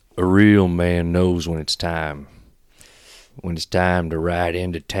A real man knows when it's time. When it's time to ride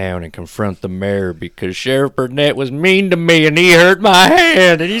into town and confront the mayor because Sheriff Burnett was mean to me and he hurt my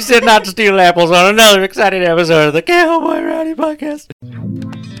hand and he said not to steal apples on another exciting episode of the Cowboy Rowdy Podcast.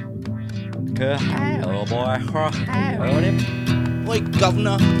 Like,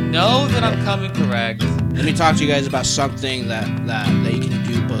 Governor, know that I'm coming correct. let me talk to you guys about something that you can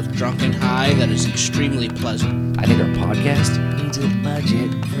do both drunk and high that is extremely pleasant. I think our podcast needs a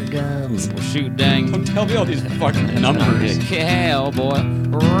budget for gums. Well, shoot, dang. Don't tell me all these fucking numbers. Cowboy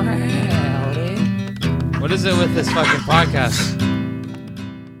Rowdy. What is it with this fucking podcast?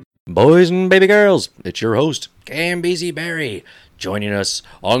 Boys and baby girls, it's your host, Cam BZ Barry. Joining us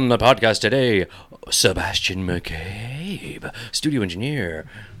on the podcast today, Sebastian McCabe, studio engineer.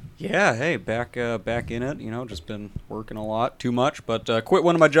 Yeah, hey, back in it. You know, just been working a lot, too much, but quit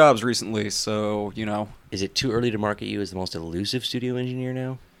one of my jobs recently, so, you know. Is it too early to market you as the most elusive studio engineer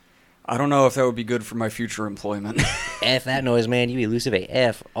now? I don't know if that would be good for my future employment. F that noise, man. You elusive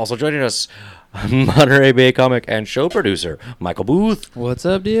AF. Also joining us, Monterey Bay comic and show producer, Michael Booth. What's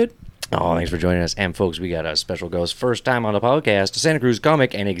up, dude? Oh, thanks for joining us. And folks, we got a special ghost, first time on the podcast, Santa Cruz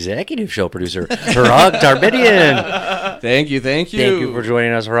comic and executive show producer, Hrog Tarbidian. Thank you. Thank you for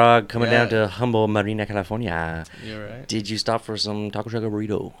joining us, Hrog. Coming Yeah. down to humble Marina, California. You're right. Did you stop for some taco truck or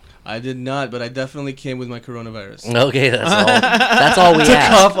burrito? I did not, but I definitely came with my coronavirus. Okay, that's all. That's all we Took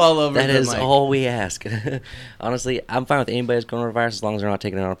ask. off all over That the is mic. all we ask. Honestly, I'm fine with anybody's coronavirus as long as they're not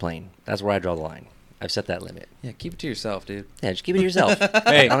taking it on a plane. That's where I draw the line. I've set that limit. Yeah, keep it to yourself, dude. Yeah, just keep it to yourself.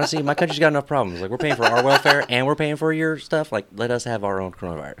 Hey, honestly, my country's got enough problems. Like, we're paying for our welfare and we're paying for your stuff. Like, let us have our own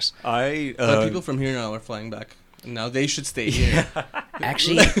coronavirus. But people from here now are flying back. Now they should stay here.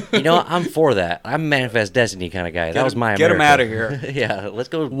 Actually, you know what? I'm for that. I'm a Manifest Destiny kind of guy. That was my Get America. 'em outta here. Yeah, let's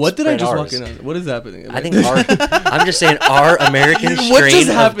go. What did I spread just ours. walk in on? What is happening? I think I'm just saying our American What just strain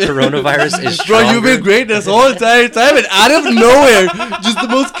of happened? coronavirus is Bro, stronger. you've been great this whole entire time, and out of nowhere, just the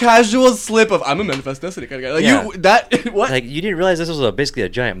most casual slip of I'm a Manifest Destiny kind of guy. Like Yeah. you, that what? Like, you didn't realize this was basically a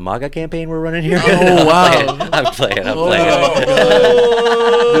giant MAGA campaign we're running here? Oh, wow. I'm playing. Oh,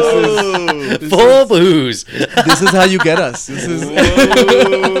 this Full booze. this is how you get us. This is.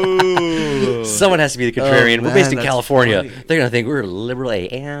 Someone has to be the contrarian. Oh, We're based man, in that's California. funny. They're gonna think we're liberal.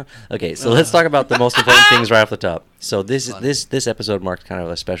 Yeah. Okay, so let's talk about the most important things right off the top. So this episode marked kind of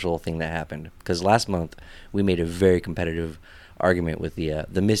a special thing that happened because last month we made a very competitive argument with the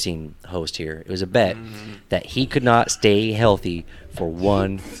missing host here. It was a bet that he could not stay healthy for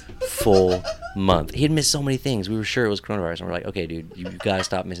one full month. He had missed so many things. We were sure it was coronavirus, and we're like, okay, dude, you've got to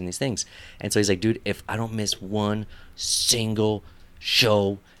stop missing these things. And so he's like, dude, if I don't miss one single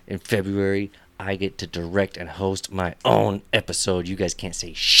show in February, I get to direct and host my own episode. You guys can't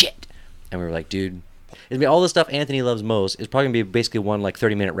say shit. And we were like, dude, it's gonna be all the stuff Anthony loves most. It's probably gonna be basically one like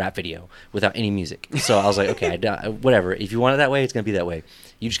 30-minute rap video without any music. So I was like, okay, whatever. If you want it that way, it's gonna be that way.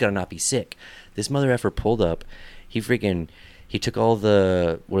 You just gotta not be sick. This mother effer pulled up. He took all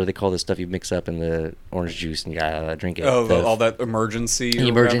the, what do they call this stuff you mix up in the orange juice and you gotta drink it? Oh, all that emergency. The or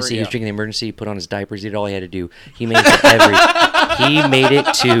emergency. whatever, He was yeah. drinking the emergency. He put on his diapers. He did all he had to do. He made it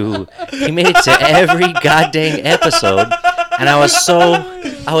to He made it to every goddamn episode, and I was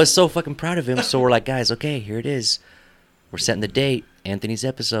so fucking proud of him. So we're like, guys, okay, here it is. We're setting the date. Anthony's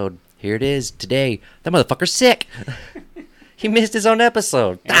episode. Here it is today. That motherfucker's sick. He missed his own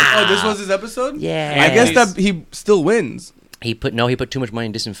episode. Oh, this was his episode. Yeah. I guess that he still wins. He put too much money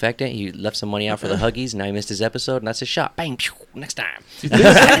in disinfectant. He left some money out for the Huggies. Now he missed his episode, and that's his shot. Bang. Pew, next time.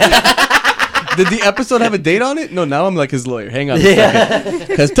 Did the episode have a date on it? No, now I'm like his lawyer. Hang on a second.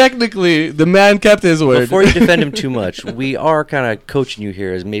 Because technically, the man kept his word. Before you defend him too much, we are kind of coaching you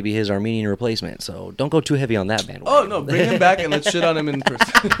here as maybe his Armenian replacement. So don't go too heavy on that bandwagon. Oh, no, bring him back and let's shit on him in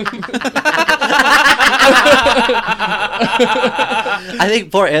person. I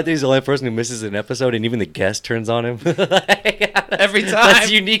think poor Anthony's the only person who misses an episode, and even the guest turns on him. Every time.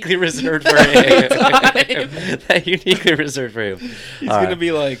 That's uniquely reserved for him. That uniquely reserved for him. He's All gonna right.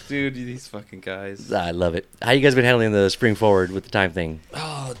 be like, dude, these fucking guys. I love it. How you guys been handling the spring forward with the time thing?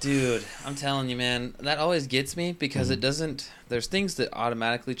 Oh, dude, I'm telling you, man, that always gets me because it doesn't. There's things that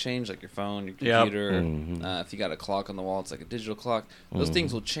automatically change, like your phone, your Yep. computer. Mhm. If you got a clock on the wall, it's like a digital clock. Those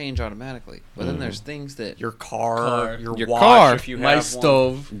things will change automatically. But then there's things that Your car, Car. your Your watch, car, if you have My one.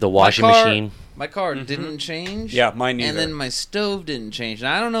 stove. The washing car- machine. My car didn't change. Yeah, mine neither. And then my stove didn't change. And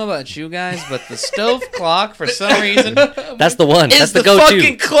I don't know about you guys, but the stove clock, for some reason, That's the one. is That's the the go-to.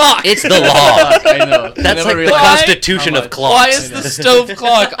 fucking clock. It's the law. I know. That's like the realized Constitution of clocks. Why is the stove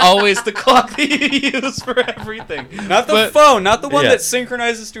clock always the clock that you use for everything? Not the But- phone. not the one Yeah. that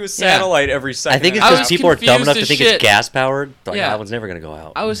synchronizes to a satellite every second. I think it's I because was people are dumb confused enough to as think shit. it's gas powered. Like, Yeah. that one's never gonna go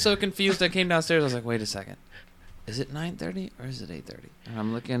out. I was so confused. I came downstairs. I was like, wait a second. Is it 9:30 or is it 8:30? And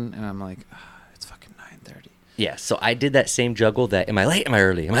I'm looking and I'm like, it's fucking 9:30. Yeah, so I did that same juggle that, am I late, am I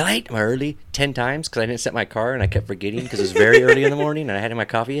early, am I late, am I early, 10 times, because I didn't set my car, and I kept forgetting, because it was very early in the morning, and I hadn't had my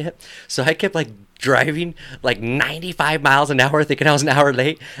coffee yet, so I kept, like, driving, like, 95 miles an hour, thinking I was an hour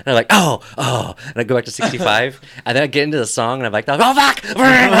late, and I'm like, oh, and I go back to 65, and then I get into the song, and I'm like, oh, fuck, so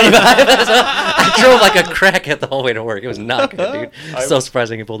I drove like a crackhead the whole way to work. It was not good, dude. So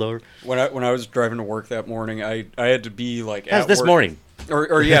surprised I get pulled over. when I was driving to work that morning, I had to be like That was at this work. morning.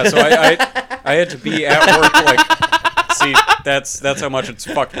 Or yeah, so I had to be at work like. See, that's how much it's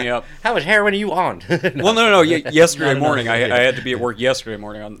fucked me up. How much heroin are you on? Well, no. Yesterday No. morning, I had to be at work yesterday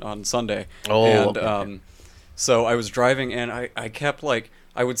morning on Sunday. Oh, and okay. so I was driving, and I kept like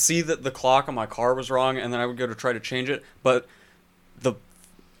I would see that the clock on my car was wrong, and then I would go to try to change it, but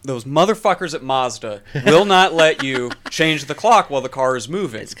those motherfuckers at Mazda will not let you change the clock while the car is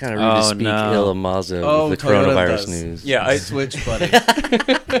moving. It's kind of rude to speak ill of Mazda with the Toyota coronavirus does. news. Yeah, I Switch, buddy.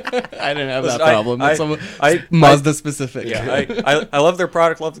 I didn't have that Listen, problem. Mazda specific. Yeah, I love their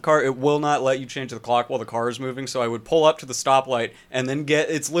product, love the car. It will not let you change the clock while the car is moving, so I would pull up to the stoplight and then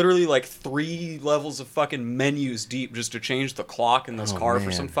it's literally like 3 levels of fucking menus deep just to change the clock in this car for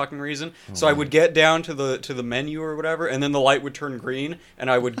man. some fucking reason. So I would get down to the menu or whatever, and then the light would turn green, and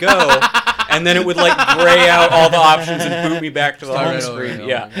I would go, and then it would like gray out all the options and boot me back to the Start home right over, screen. oh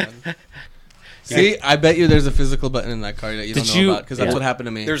Yeah. my God. See, I bet you there's a physical button in that car that you don't Did know you- about because that's Yeah. what happened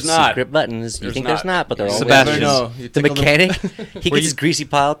to me. There's not. Secret buttons. You There's think not. there's not, but they're all Sebastian. You never know. You The tickle them- mechanic, he gets his greasy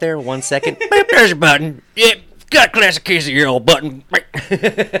pile out there 1 second. Beep, there's your button. Yep, got a classic case of your old button.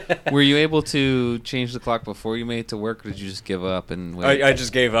 Were you able to change the clock before you made it to work, or did you just give up and wait? I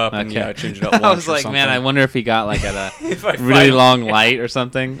just gave up and Okay. yeah, I changed it up. I was like, man, I wonder if he got like at a If I really finally- long light or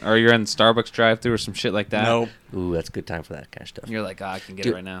something, or you're in Starbucks drive-through or some shit like that. Nope. Ooh, that's a good time for that kind of stuff. You're like, I can get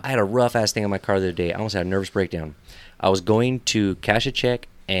Dude, it right now. I had a rough ass thing on my car the other day. I almost had a nervous breakdown. I was going to cash a check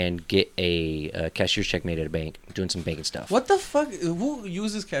and get a cashier's check made at a bank, doing some banking stuff. What the fuck? Who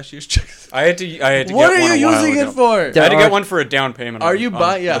uses cashier's checks? I had to What get are one you a while using ago. it for? I had There to are- get one for a down payment. Are on- you on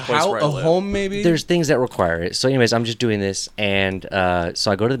buying the place how where I a live. home maybe? There's things that require it. So, anyways, I'm just doing this, and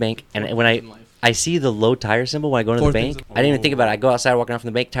so I go to the bank, and when I see the low tire symbol when I go into the Four things- bank. I didn't even think about it. I go outside, walking out from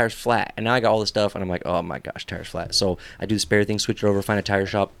the bank, tires flat, and now I got all this stuff, and I'm like, oh my gosh, tires flat. So I do the spare thing, switch it over, find a tire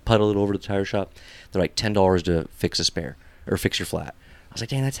shop, puddle it over to the tire shop. They're like $10 to fix a spare or fix your flat. I was like,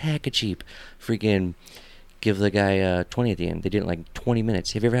 dang, that's hecka cheap. Freaking give the guy 20 at the end. They did it in like 20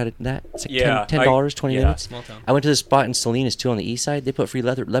 minutes. Have you ever had that? It's like Yeah, $10, 20 yeah. minutes. Small town. I went to this spot in Salinas too on the east side. They put free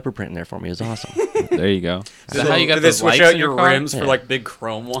leopard print in there for me. It was awesome. There you go. Is that So how you got did they those switch lights out in your car? rims for Yeah. like big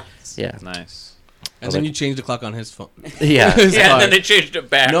chrome ones? Yeah. Nice. And then you change the clock on his phone. Yeah. His Yeah, car. and then they changed it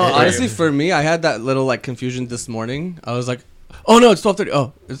back. No, for honestly, you. for me, I had that little like confusion this morning. I was like, "Oh no, it's 12:30.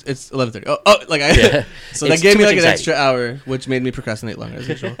 Oh, it's 11:30. Oh, like I." Yeah. So that It's gave too me much like an anxiety. extra hour, which made me procrastinate longer as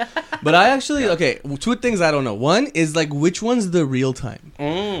usual. But I actually two things I don't know. One is like which one's the real time?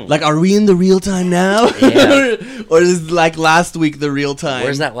 Like, are we in the real time now, Yeah. or is like last week the real time?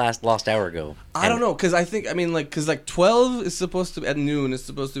 Where's that last lost hour go? I don't know, cause I think because 12 is supposed to be at noon. It's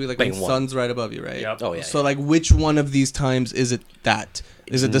supposed to be like when Bang, the one. sun's right above you, right? Yep. Oh yeah. So like, which one of these times is it that?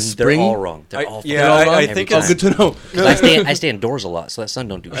 Is it the spring? They're all wrong. They're I- all yeah, fucking They're all wrong I every think Oh, time. good to know. 'Cause I stay indoors a lot, so that sun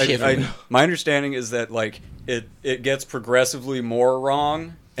don't do shit. for me. My understanding is that like it gets progressively more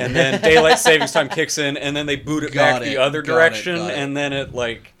wrong, and then daylight savings time kicks in, and then they boot it back Got the it, other got it, direction, got it. and then it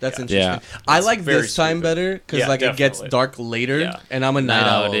like That's yeah. interesting. Yeah. I like very this time stupid. better because Yeah, like it gets definitely. dark later, Yeah. and I'm a night No,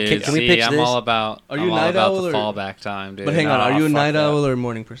 owl. dude. Can we See, pitch I'm this? all about. Are I'm you all night about owl the or- fallback time, dude. But hang on, Nah, are you a fuck night that. owl or a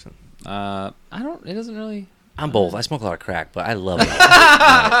morning person? I don't. It doesn't really. I'm both. I smoke a lot of crack, but I love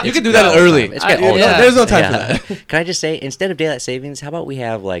it. You can do that early. It's got all the yeah, time. there's no time Yeah. for that. Can I just say, instead of daylight savings, how about we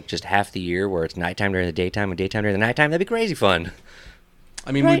have like just half the year where it's nighttime during the daytime and daytime during the nighttime? That'd be crazy fun.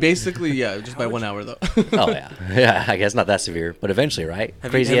 I mean, we Right. basically just by 1 hour though. Oh yeah, yeah. I guess not that severe, but eventually, right?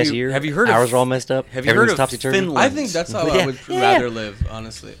 Crazy ass year. have you heard of- hours are all messed up? have you heard Everything's of topsy-turvy? Finland? I think that's how I Yeah. would Yeah. rather live,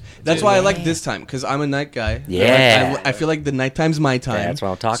 honestly. That's why I like this time because I'm a night guy. Yeah. I feel like the nighttime's my time. That's what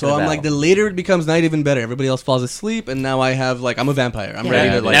I'm talking So I'm about. like, the later it becomes night, even better. Everybody else falls asleep, and now I have like I'm a vampire. I'm ready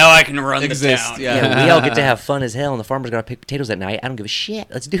Yeah, to dude. like now I can run exist. the town. Yeah. Yeah, we all get to have fun as hell, and the farmer's gotta pick potatoes at night. I don't give a shit.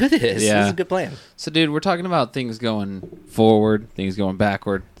 Let's do this. Yeah. This is a good plan. So, dude, we're talking about things going forward, things going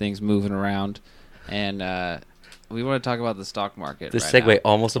backward, things moving around, and we want to talk about the stock market. This right segue now.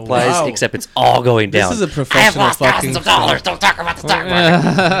 almost applies, Wow. except it's all going This down. is a I have professional lost fucking thousands of dollars. Don't talk about the stock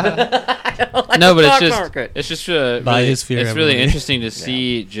market. I don't like No, the but it's stock just market. it's just Buy really, his fear, it's really everybody. interesting to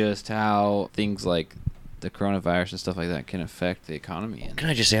see just how things like the coronavirus and stuff like that can affect the economy. And Can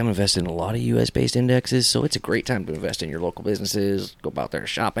I just say I'm invested in a lot of U.S.-based indexes, so it's a great time to invest in your local businesses. Go out there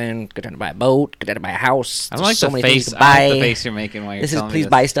shopping. Go down to buy a boat. Go down to buy a house. I don't like so the many things face. to I like the buy. face you're making while you're This is telling please me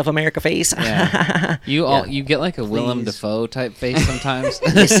buy stuff America face. Yeah. Yeah. You get like a Willem Please. Dafoe type face sometimes.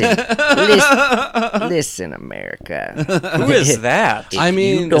 listen, America. Who is that? If I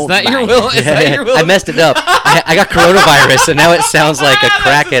mean, you don't is that your buy- Will? Is that your Will? I messed it up. I got coronavirus, and now it sounds like a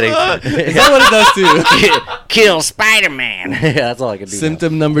crack addict. Is that what it does too? Kill Spider-Man. Yeah, that's all I can do. now.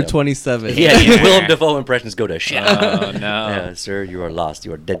 Symptom number 27. Yeah, your Willem Dafoe impressions go to shit. Oh no. Yeah, sir, you are lost.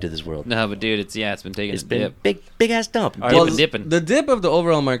 You are dead to this world. No, but dude, it's been taking It's a been dip. big ass dump. Well, dipping. the dip of the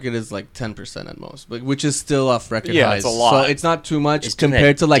overall market is like 10% at most, which is still off record Yeah, highs. it's a lot. So it's not too much It's doing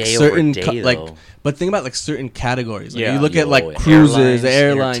compared that to like day over certain day, like. though. But think about like certain categories. Like Yeah. you look at Yo, like cruises, airlines,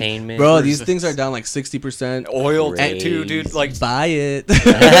 airlines, entertainment. bro. These things are down like 60%. Oil Crazy. too, dude. Like Buy it.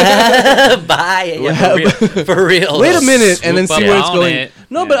 Buy it. Yeah, for real. Wait a minute and then Swoop see up where it's on going. it.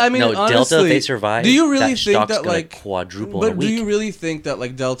 No, Yeah. but I mean, No, honestly, Delta, if they survive, do you really that think stock's that gonna like quadruple in a But do week. you really think that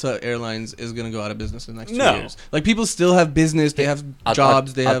like Delta Airlines is gonna go out of business in the next 2 No. years? Like people still have business, they have I'll-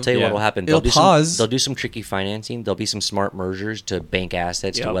 jobs, they I'll have. tell you Yeah. what will happen. It'll pause. They'll do some tricky financing. There'll be some smart mergers to bank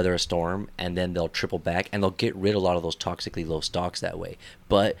assets to Yep. weather a storm, and then they'll triple back and they'll get rid of a lot of those toxically low stocks that way.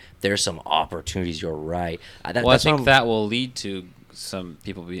 But there's some opportunities. You're right. Well, I That's what think I'm- that will lead to some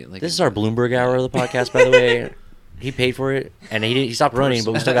people being like. This is our Bloomberg hour of the podcast, by the way. He paid for it, and he stopped running,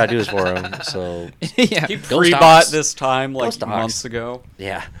 but we still got to do this for him. So yeah. he Go pre-bought stocks. this time like stocks. months ago.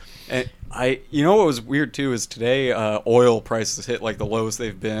 yeah. And you know what was weird too is today oil prices hit like the lowest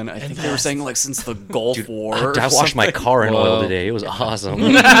they've been. I think they were saying like since the Gulf War. or I washed my something. car in oil Whoa. today. It was awesome. so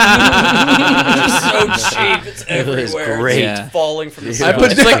cheap. It's It was everywhere. great. Yeah. It's falling from the It sky.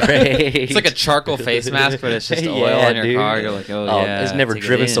 was It's like- great. It's like a charcoal face mask, but it's just oil Yeah, in your dude. car. You're like, oh yeah. I've never take it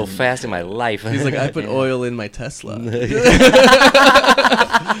driven so in. fast in my life. He's like, I put oil in my Tesla.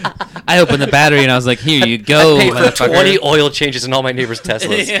 I opened the battery and I was like, here you go, I paid for motherfucker. 20 oil changes in all my neighbors'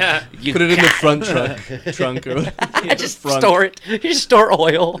 Teslas. Yeah. You Put it in the front trunk or just front. store it. You just store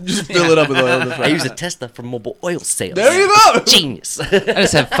oil. Just fill it up with oil in the I front. use a Tesla for mobile oil sales. There you go. Genius. I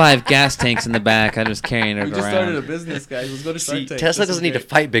just have 5 gas tanks in the back. I'm just carrying it We just started a around. business, guys. Let's go to Shark Tank. Tesla This is doesn't need to great.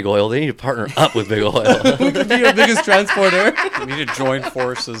 fight big oil. They need to partner up with big oil. We could be your biggest transporter. We need to join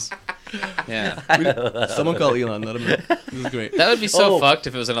forces. Yeah. Someone call Elon. Let him know. This is great. That would be so Oh. fucked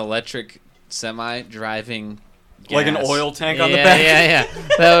if it was an electric semi driving Like an gas. oil tank on the Yeah, back. Yeah.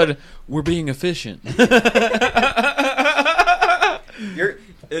 That would. We're being efficient.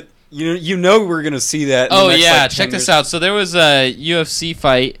 You know we're gonna see that. In Oh the next, yeah, like, 10 check this years. out. So there was a UFC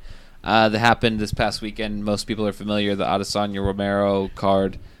fight that happened this past weekend. Most people are familiar, the Adesanya Romero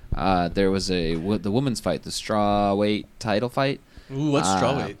card. There was the women's fight, the strawweight title fight. Ooh, what's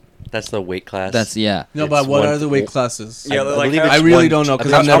strawweight? That's the weight class. That's yeah. No, It's but what one- are the weight classes? Yeah, I like believe how- it's I really one- don't know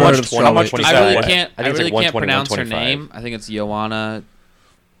because how I've never much- heard of how much strawweight. is I that? really I can't. think I it's really like can't 120, pronounce her 125. name. I think it's Joanna.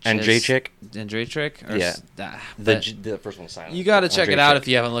 Andrzejczyk? Andrzejczyk. Or Yeah. The first one's silent. You got to check it out if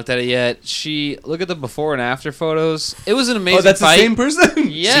you haven't looked at it yet. Look at the before and after photos. It was an amazing Oh, that's fight. the same person?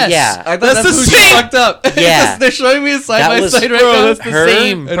 Yes. Yeah. I thought That's that's the who she same. fucked up. Yeah. They're showing me a side That by was- side right Bro, now. that's the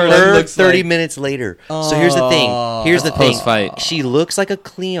same. And one Her looks 30 like- minutes later. So here's the thing. Here's the That's thing. post-fight. She looks like a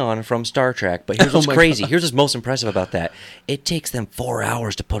Cleon from Star Trek, but here's Oh what's my crazy. God. Here's what's most impressive about that. It takes them 4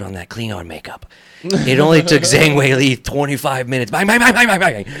 hours to put on that Cleon makeup. It only took Zhang Weili 25 minutes. Bang, bang, bang, bang, bang,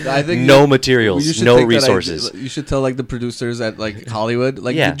 bang. I think No you materials, should no take that resources. idea- you should tell like the producers at like Hollywood,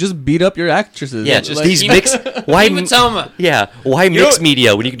 like Yeah. just beat up your actresses. Yeah, Like, just these mix. Why Hematoma. Yeah, why mix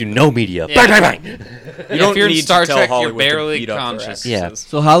media when you can do no media? Yeah. Bang, bang, bang. You don't if you're in need Star to tell Trek, you're Hollywood to barely beat up their conscious. Yeah. actresses.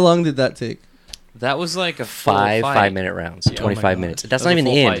 So how long did that take? That was like a full Five fight. 5-minute rounds, Oh my 25 God. minutes. That That's was not a even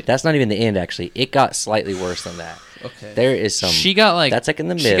the full end. fight. That's not even the end, actually. It got slightly worse than that. Okay. There is some. She got like. That's like in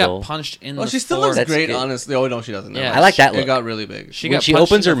the She middle. got punched in Oh, the she still forehead. looks That's great, good. honestly. Oh no, she doesn't. Yeah, I like that It look. got really big. She When got she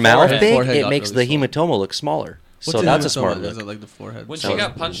punched opens in her the mouth forehead. big, Forehead it got makes really the hematoma look smaller. What's So a that's a hematoma? smart Is look. it like the forehead? When So- she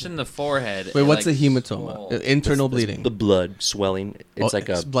got punched in the forehead. Wait, it, what's like, a hematoma? swelled. Internal bleeding. The blood swelling. It's Oh, like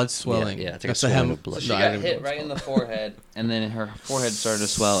a blood swelling. Yeah, it's like That's a a swelling hem- of blood. She No, I got didn't know hit what's right in the called. forehead, and then her forehead started to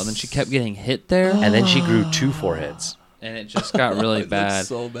swell, and then she kept getting hit there, And then she grew 2 foreheads. and it just got really It looks bad.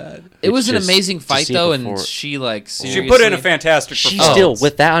 so bad. It It's was an just- amazing to fight see it though, before- and she like She seriously, put in a fantastic She's performance. still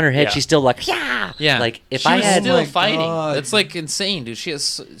with that on her head. Yeah. She's still like, yeah, Yeah, Like if she I was had, still my fighting. God. That's like insane, dude. If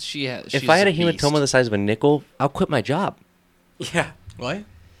if I had a hematoma the size of a nickel, I'll quit my job. Yeah. What?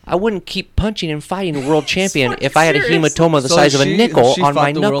 I wouldn't keep punching and fighting a world champion if I had a serious. hematoma the So size of a she nickel she on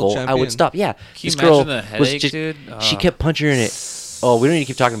my fought the world knuckle. I champion. would stop. Yeah, Can you this girl imagine the was headache, just. dude? She Ugh. kept punching her in it. Oh, we don't need to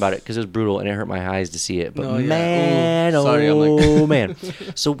keep talking about it because it was brutal and it hurt my eyes to see it. But No, yeah. man, Ooh, sorry, I'm oh like- man.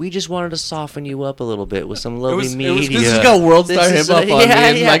 So we just wanted to soften you up a little bit with some lovely was- it media. was- This has got world This star is- hip hop on yeah, me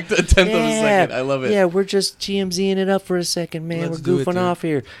in yeah. like the 10th of a second. I love it. Yeah, we're just GMZing it up for a second, man. Let's we're do it, goofing dude. off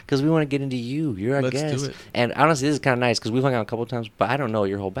here because we want to get into you. You're our Let's do guest. it. And honestly, this is kind of nice because we've hung out a couple of times, but I don't know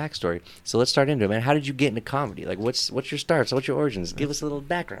your whole backstory. So let's start into it, man. How did you get into comedy? Like, what's your starts? What's your origins? Give us a little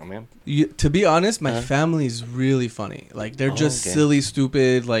background, man. To be honest, my Huh? family's really funny. Like they're just okay. silly,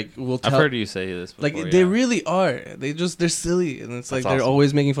 stupid. Like we'll I've tell. heard you say this before. Like they really are. They're silly, and it's like That's they're awesome.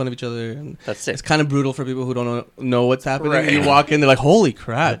 always making fun of each other. And That's sick. it's kind of brutal for people who don't know what's happening. Right. You walk in, they're like, "Holy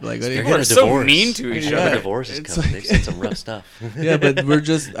crap!" Like, They're People getting are a so divorce. mean to each Yeah, other. the divorce is It's coming. like- They've said some rough stuff. yeah, but we're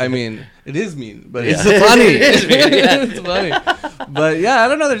just. I mean, it is mean, but Yeah. it's funny. It is mean, yeah. It's funny. But yeah, I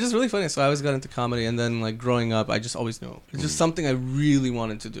don't know. They're just really funny. So I always got into comedy, and then like growing up, I just always knew it's just something I really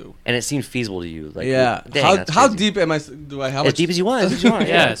wanted to do. And it seemed feasible to you. Like, yeah. dang, that's How crazy. deep am I? Do I? How As much? deep as you want. As deep as you want.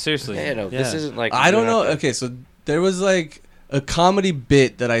 Yeah, seriously. Yeah, no, this Yeah. isn't like. I don't you're know. not- Okay, so there was like a comedy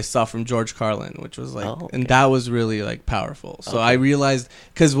bit that I saw from George Carlin, which was like, Oh, okay. and that was really like powerful. So Okay. I realized,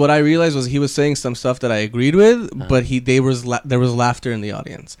 because what I realized was he was saying some stuff that I agreed with, but there was laughter in the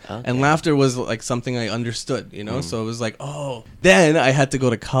audience, Okay. and laughter was like something I understood, you know. Mm. So it was like, oh, then I had to go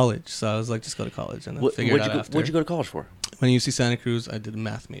to college. So I was like, just go to college, and then figure it out after. What'd you go to college for? When UC Santa Cruz, I did a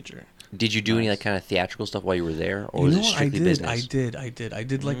math major. Did you do any Nice. like kind of theatrical stuff while you were there, or You was know it what? strictly business? I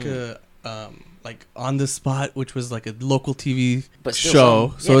did like a like On the Spot, which was like a local TV But still show.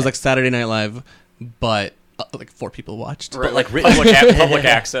 some- So it was yeah. like Saturday Night Live, but like 4 people watched. Right, like like written- public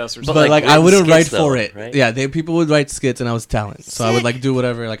access or But, something. But like I written wouldn't write skits, for though, it. right? Yeah, people would write skits, and I was talent. So I would Sick. like do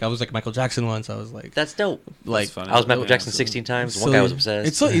whatever. Like I was like Michael Jackson once. I was like, That's dope. like funny. I was Michael Yeah. Jackson 16 times. One so- guy was obsessed.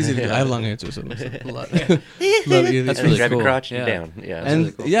 It's so easy to do. I have long hair too, so it's a lot. Love you. That's And really grab your cool. crotch Yeah. and down. Yeah, that's And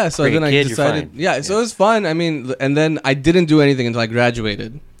really cool. yeah, so Bring a then I kid, you're decided. fine. Yeah, so it was fun. I mean, and then I didn't do anything until I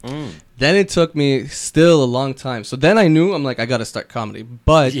graduated. Mm. Then it took me still a long time. So then I knew I'm like I got to start comedy,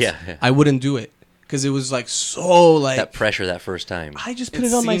 but Yeah. I wouldn't do it because it was like so like That pressure that first time. I just it put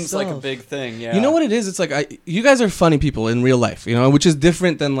it on seems myself. like a big thing. Yeah. You know what it is? It's like you guys are funny people in real life, you know, which is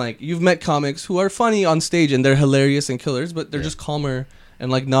different than like you've met comics who are funny on stage and they're hilarious and killers, but they're Yeah. just calmer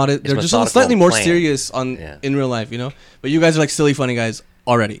and like not. They're just methodical slightly and more planned. serious on Yeah. in real life, you know. But you guys are like silly funny guys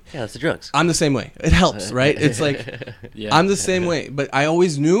already. Yeah, that's the drugs. I'm the same way. It helps, right? It's like Yeah. I'm the same way, but I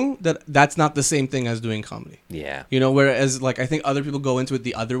always knew that that's not the same thing as doing comedy. Yeah. You know, whereas like I think other people go into it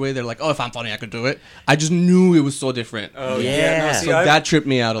the other way. They're like, "Oh, if I'm funny, I could do it." I just knew it was so different. Oh Yeah. yeah. No, see, So I've- that tripped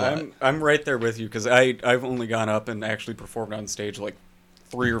me out a lot. I'm right there with you because I've only gone up and actually performed on stage like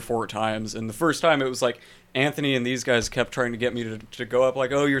 3 or 4 times, and the first time it was like Anthony and these guys kept trying to get me to go up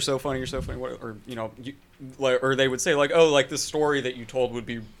like, oh, you're so funny, what, or you know, or they would say like, oh, like this story that you told would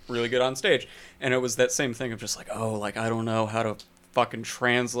be really good on stage, and it was that same thing of just like, oh, like I don't know how to fucking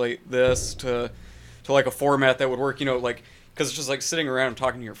translate this to like a format that would work, you know, like. Because it's just like sitting around and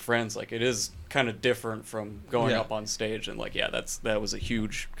talking to your friends, like it is kind of different from going Yeah. up on stage, and like that was a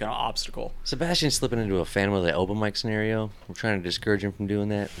huge kind of obstacle. Sebastian's slipping into a fan with an open mic scenario. We're trying to discourage him from doing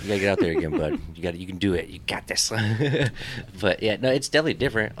that. You gotta get out there again, bud. You can do it. You got this. But yeah, no, it's definitely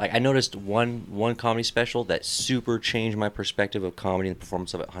different. Like I noticed one comedy special that super changed my perspective of comedy and the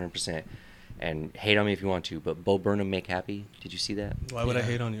performance of it 100%. And hate on me if you want to, but Bo Burnham Make Happy. Did you see that? Why would I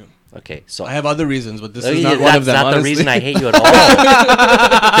hate on you? Okay, so I have other reasons, but this Oh, is yeah, not one of that's them. not the honestly. reason I hate you at all.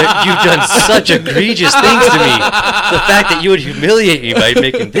 You've done such egregious things to me. The fact that you would humiliate me by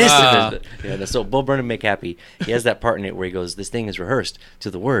making this. Yeah, no, so Bo Burnham Make Happy. He has that part in it where he goes, "This thing is rehearsed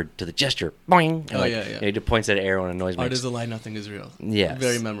to the word, to the gesture, boing." And Oh, like, yeah, yeah. He just points at an arrow and a noise Art makes. is a lie, nothing is real. Yes.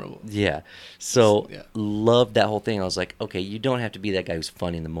 Very memorable. Yeah. So Yeah. loved that whole thing. I was like, okay, you don't have to be that guy who's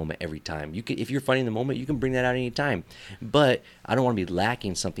funny in the moment every time. You can, if you're funny in the moment, you can bring that out any time. But I don't want to be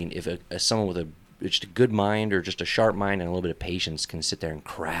lacking something if someone with just a good mind or just a sharp mind and a little bit of patience can sit there and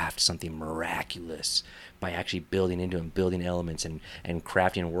craft something miraculous by actually building into it and building elements and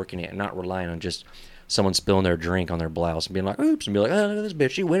crafting and working it and not relying on just someone spilling their drink on their blouse and being like, oops, and be like, oh, look at this bitch,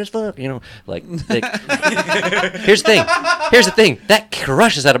 she wet as fuck, you know, like here's the thing, that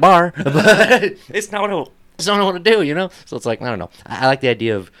crushes at a bar, but it's not what I want to do, you know. So it's like, I don't know, I like the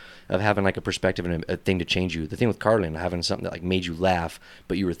idea of having like a perspective and a thing to change you. The thing with Carlin, having something that like made you laugh,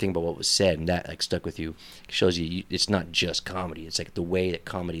 but you were thinking about what was said, and that like stuck with you. It shows you it's not just comedy. It's like the way that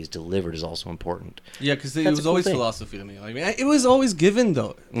comedy is delivered is also important. Yeah, because it That's a was cool always thing. philosophy to me. I mean, it was always given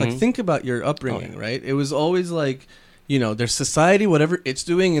though. Like Mhm. think about your upbringing, Oh, yeah. right? It was always like, you know, there's society, whatever it's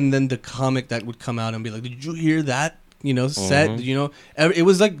doing, and then the comic that would come out and be like, "Did you hear that?" You know, set. Mhm. You know, it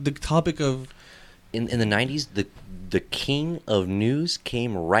was like the topic of. In the 90s, the king of news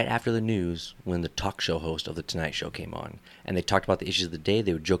came right after the news when the talk show host of the Tonight Show came on, and they talked about the issues of the day.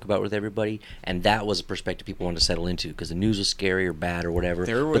 They would joke about it with everybody, and that was a perspective people wanted to settle into because the news was scary or bad or whatever.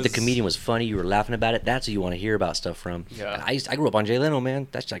 But the comedian was funny. You were laughing about it. That's who you want to hear about stuff from. Yeah. And I grew up on Jay Leno, man.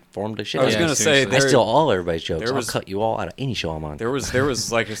 That's like formed the shit. I was out gonna of me. say I steal all everybody's jokes. I'll cut you all out of any show I'm on. There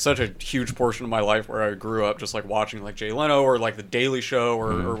was like such a huge portion of my life where I grew up just like watching like Jay Leno or like the Daily Show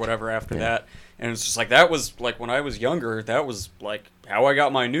or whatever after that. And it's just like, that was like when I was younger, that was like how I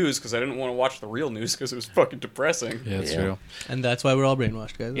got my news, because I didn't want to watch the real news because it was fucking depressing. Yeah, that's true. And that's why we're all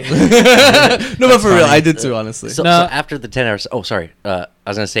brainwashed, guys. No, but for real, I did too, honestly. So after the 10 hours, I was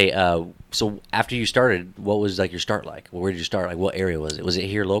gonna say, so after you started, what was like your start like? Where did you start? Like, what area was it? Was it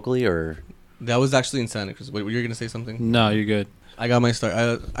here locally or? That was actually in Santa Cruz. Wait, were you gonna say something? No, you're good. I got my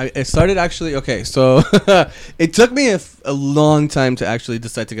start. I started actually. Okay, so it took me a long time to actually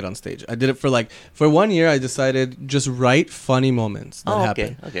decide to get on stage. I did it for 1 year. I decided just write funny moments that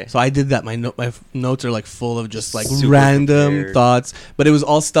happen. Okay. So I did that. My notes are like full of just like Super random prepared. thoughts, but it was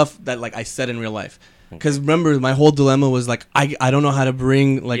all stuff that like I said in real life. Because remember, my whole dilemma was like I don't know how to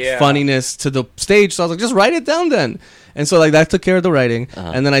bring like funniness to the stage, so I was like, just write it down then. And so like that took care of the writing,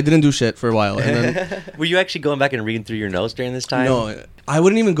 and then I didn't do shit for a while. And then Were you actually going back and reading through your notes during this time? no, I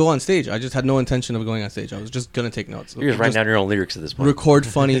wouldn't even go on stage. I just had no intention of going on stage. I was just gonna take notes. You're just writing down your own lyrics at this point. Record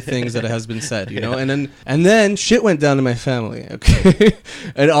funny things that has been said, you know. And then shit went down in my family. Okay,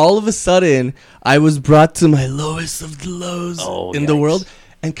 and all of a sudden I was brought to my lowest of the lows in the world.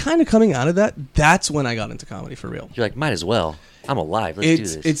 And kind of coming out of that, that's when I got into comedy for real. You're like, might as well. I'm alive. Let's do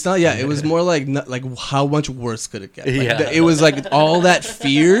this. It's not. Yeah, it was more like how much worse could it get? Like, Yeah. it was like all that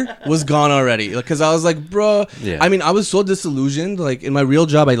fear was gone already. Because I was like, bro. Yeah. I mean, I was so disillusioned. Like in my real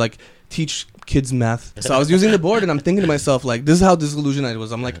job, I like teach kids math. So I was using the board, and I'm thinking to myself, like, this is how disillusioned I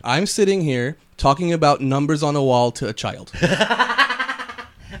was. I'm like, I'm sitting here talking about numbers on a wall to a child.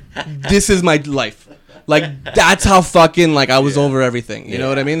 This is my life. Like, that's how fucking, like, I was over everything. You know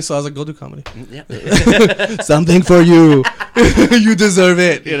what I mean? So I was like, go do comedy. Yeah. Something for you. You deserve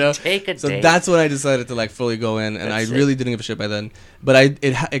it, you know? Take a So day. that's when I decided to, like, fully go in. And That's I really didn't give a shit by then. But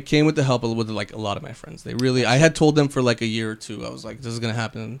it came with the help with, like, a lot of my friends. I had told them for, like, a year or two. I was like, this is going to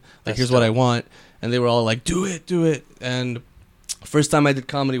happen. Like, That's here's what I want. And they were all like, do it. And first time I did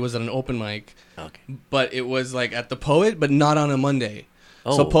comedy was at an open mic. Okay. But it was, like, at the Poet, but not on a Monday.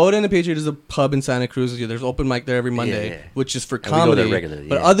 Oh. So Poet and the Patriot is a pub in Santa Cruz. There's open mic there every Monday, Yeah. which is for And we go comedy. there regularly,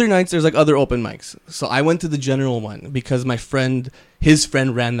 But yeah. other nights there's like other open mics. So I went to the general one because his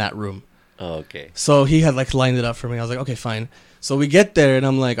friend ran that room. Oh, okay. So he had like lined it up for me. I was like, okay, fine. So we get there and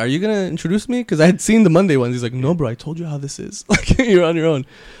I'm like, are you gonna introduce me? Because I had seen the Monday ones. He's like, no, bro, I told you how this is. Like, you're on your own.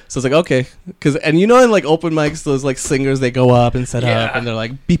 So I was like, okay. And you know, in like open mics, those like singers, they go up and set up and they're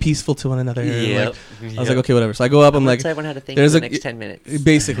like, be peaceful to one another. Yep. Like, I was like, okay, whatever. So I go up. I'm like, everyone had to think there's for the a- next 10 minutes.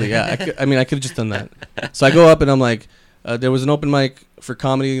 basically, yeah. I could have just done that. So I go up and I'm like, there was an open mic for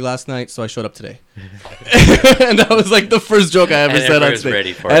comedy last night, so I showed up today. And that was like the first joke I ever And said on everybody's stage.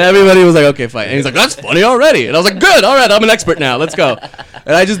 ready for And it. everybody was like, okay, fine. And he's like, that's funny already. And I was like, good, all right, I'm an expert now. Let's go.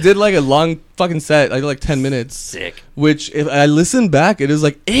 And I just did like a long fucking set. I did like 10 minutes. Sick. Which, if I listen back, it is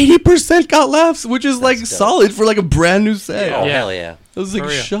like 80% got laughs, which is like dope. solid for like a brand new set. Oh, Yeah. hell yeah. I was like For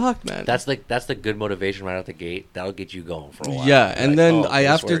real. shocked, man. That's the good motivation right out the gate. That'll get you going for a while. Yeah, You're and like, then oh, this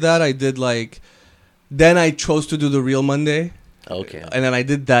after works. that I did like, then I chose to do the real Monday. Okay. And then I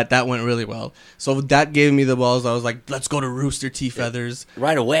did that. That went really well. So that gave me the balls. I was like, let's go to Rooster Tea Feathers.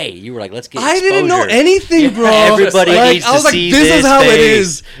 Right away, you were like, let's get I didn't know exposure. anything, bro. Everybody Like, needs I was to like, see this is this how it face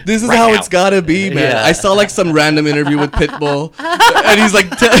is. This is right how now. it's gotta be, man. Yeah. I saw like some random interview with Pitbull, and he's like,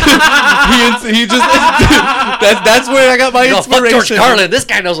 he just that's where I got my No, fuck George inspiration. Carlin. This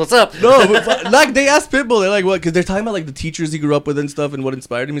guy knows what's up. No, but like they asked Pitbull, they're like, what? Because they're talking about like the teachers he grew up with and stuff, and what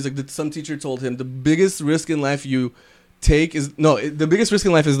inspired him. He's like, some teacher told him the biggest risk in life you take is the biggest risk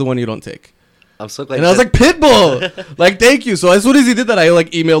in life is the one you don't take. I'm so glad. And I was like, Pitbull, like, thank you. So as soon as he did that, I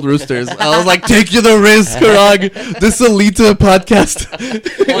like emailed Roosters. I was like, take you the risk, Karag. This Salita podcast.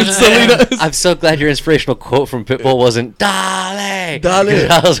 Salita. I'm so glad your inspirational quote from Pitbull wasn't "Dale."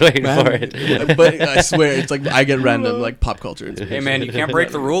 Dale. I was waiting Man, for it. but I swear, it's like I get random like pop culture inspiration. Hey man, you can't break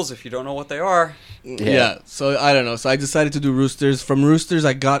the rules if you don't know what they are. Yeah. So I don't know. So I decided to do Roosters. From Roosters,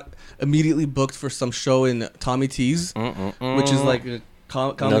 I got immediately booked for some show in Tommy T's, which is like a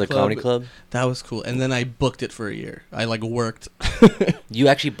Another comedy club. That was cool. And then I booked it for a year. I like worked. You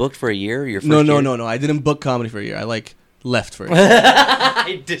actually booked for a year. Your first No. year? I didn't book comedy for a year. I like left for it.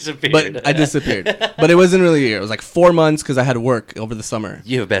 I disappeared. But I disappeared. But it wasn't really a year. It was like 4 months because I had work over the summer.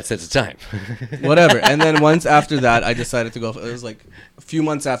 You have a bad sense of time. Whatever. And then once after that, I decided to go. It was like a few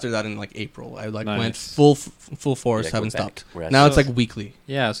months after that in like April. I like Nice. went full force, Like, haven't went back. stopped. Rest. Now it's So- like weekly.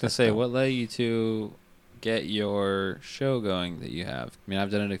 Yeah, I was gonna That's say, dope. what led you to get your show going that you have? I mean,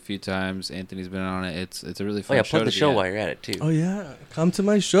 I've done it a few times. Anthony's been on it. It's a really Oh fun yeah, show. plug the to show be at. while you're at it too. Oh yeah, come to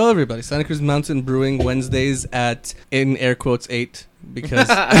my show, everybody. Santa Cruz Mountain Brewing Wednesdays at in air quotes 8 because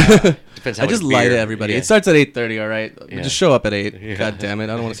Depends how I just much lie to beer- everybody. yeah. It starts at 8:30. All right, Yeah. just show up at 8. Yeah. God damn it, I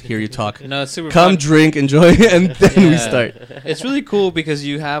don't want to hear you talk. No, it's super Come fun. drink, enjoy, and then we Yeah. start. It's really cool because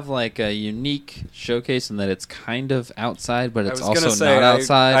you have like a unique showcase in that it's kind of outside, but I it's was also gonna say, not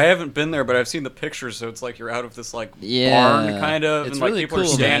outside. I haven't been there, but I've seen the pictures, so it's like you're out of this like Yeah. barn kind of, It's and like really people are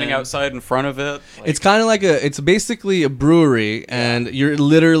cool, standing man. outside in front of it. Like, It's kind of like it's basically a brewery, and you're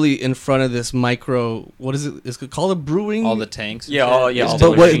literally in front of this micro. What is it? Is it called a brewing? all the tanks. and Yeah, shit. all- yeah, all But the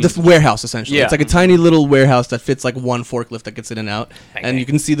what, machines. the warehouse essentially. Yeah. It's like a tiny little warehouse that fits like one forklift that gets in and out, Bang, and bang. you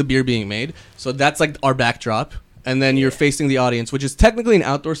can see the beer being made. So that's like our backdrop, and then you're facing the audience, which is technically an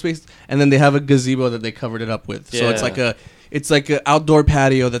outdoor space, and then they have a gazebo that they covered it up with. So it's Yeah. like a outdoor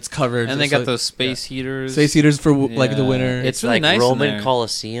patio that's covered. and they So- got those space heaters. space heaters for like the Yeah. winter. It's really like nice in Roman there.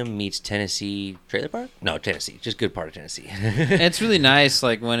 Coliseum meets Tennessee Trailer Park. No, Tennessee, just good part of Tennessee. It's really nice,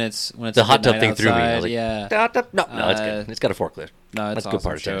 like when it's The a hot good tub thing night threw me. I outside. was like, yeah. No, it's good. It's got a forklift. No, it's That's a awesome good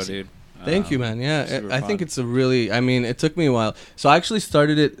part of show, Tennessee. dude. Thank you, man. Yeah, super I think fun. it's a really. I mean, it took me a while. So I actually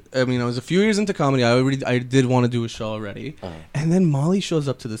started it. I mean, I was a few years into comedy. I did want to do a show already, Uh-huh. and then Molly shows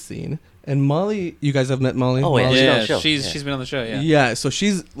up to the scene. And Molly, you guys have met Molly. Oh, yeah, Molly? she's on Yeah, the show. she's Yeah. she's been on the show. Yeah. Yeah, so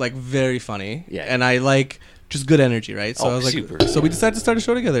she's like very funny. Yeah. And I like just good energy, right? So Oh, I was like, super. so we decided to start a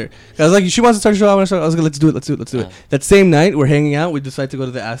show together. I was like, she wants to start a show. I want to start. I was like, let's do it. Uh-huh. That same night, we're hanging out. We decided to go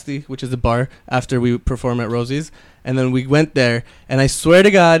to the Asti, which is the bar after we perform at Rosie's. And then we went there, and I swear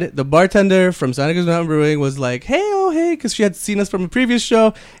to God, the bartender from Santa Cruz Mountain Brewing was like, "Hey, oh hey," because she had seen us from a previous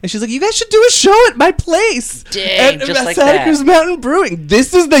show, and she's like, "You guys should do a show at my place." Dang, at just like Santa that. Cruz Mountain Brewing.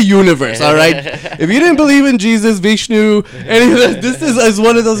 This is the universe, all right. If you didn't believe in Jesus, Vishnu, any of that, this is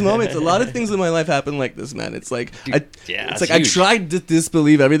one of those moments. A lot of things in my life happen like this, man. It's like yeah, it's it's like I huge. tried to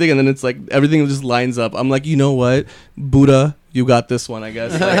disbelieve everything, and then it's like everything just lines up. I'm like, you know what, Buddha, you got this one, I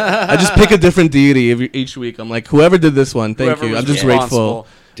guess. Like, I just pick a different deity each week. I'm like, whoever did this one, thank whoever you. was I'm just responsible.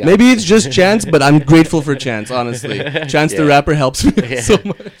 grateful. Maybe it's just chance, but I'm grateful for chance, honestly. Chance the Yeah. rapper helps me Yeah. so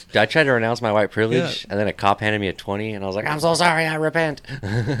much. I tried to renounce my white privilege, Yeah. and then a cop handed me a 20, and I was like, "I'm so sorry, I repent."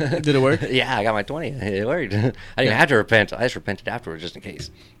 Did it work? Yeah, I got my 20. It worked. I didn't even have to repent. I just repented afterwards, just in case.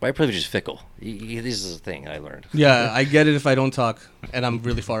 White privilege is fickle. This is a thing I learned. Yeah, I get it if I don't talk and I'm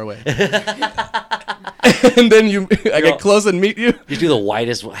really far away. And then I get close and meet you. You do the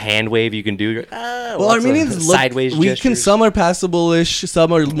widest hand wave you can do. You're, ah, Well, lots of Armenians look sideways we gestures. can. Some are passable-ish.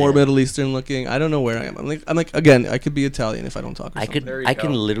 Some are more Middle Eastern looking. I don't know where I am. I'm like again. I could be Italian if I don't talk. Or I something. could. There you I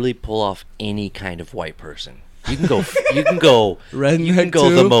can go. literally pull off any kind of white person. You can go. You can go. Redneck You can go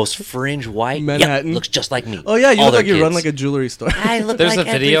the too? most fringe white. Manhattan. Yep, looks just like me. Oh yeah, you All look like their you run kids. like a jewelry store. I look There's like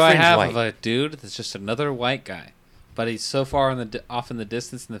a video I every fringe have white. of a dude that's just another white guy, but he's so far off in the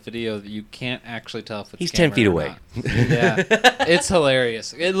distance in the video that you can't actually tell if it's He's 10 Cameron feet or away. not. Yeah, it's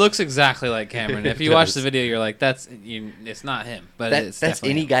hilarious. It looks exactly like Cameron. If you watch does. the video, you're like, it's not him. But That's definitely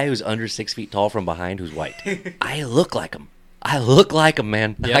any him. guy who's under 6 feet tall from behind who's white. I look like him. I look like him,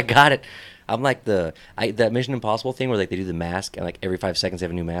 man. Yep. I got it. I'm like that Mission Impossible thing where like they do the mask and like every 5 seconds they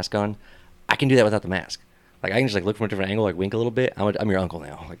have a new mask on. I can do that without the mask. Like I can just like look from a different angle, like wink a little bit. I'm your uncle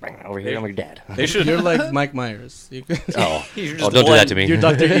now. Like bang, over here, I'm your dad. They should. You're like Mike Myers. You Oh, You should oh, just don't do that blend. to me. You're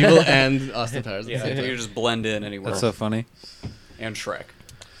Dr. Evil and Austin Powers. Yeah, you just blend in anywhere. That's so funny. And Shrek.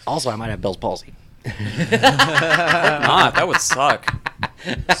 Also, I might have Bell's palsy. Not that would suck.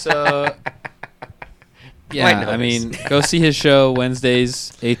 So, Might yeah, know I this. mean, go see his show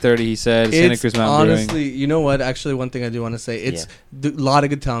Wednesdays, 8:30. He said Santa It's Cruz Mountain Brewing. honestly, you know what? Actually, one thing I do want to say, it's Yeah. a lot of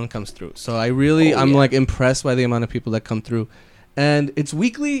good talent comes through. So I'm yeah. like impressed by the amount of people that come through, and it's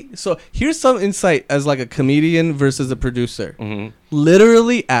weekly. So here's some insight as like a comedian versus a producer. hmm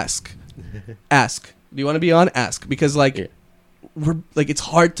Literally ask. Do you want to be on? Ask, because like Yeah. we're like it's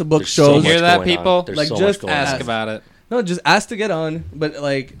hard to book There's so shows. much Hear that, going on. people? There's Like, so just much going Ask on. about it. No, just ask to get on. But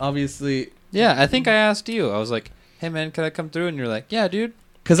like obviously, Yeah, I think I asked you. I was like, "Hey man, can I come through?" And you're like, "Yeah, dude."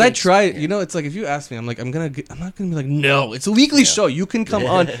 because I Yes. try, you know, it's like if you ask me, I'm like, I'm not gonna be like, no, it's a weekly show. You can come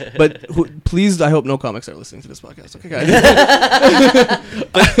on, but please, I hope no comics are listening to this podcast. Okay, guys.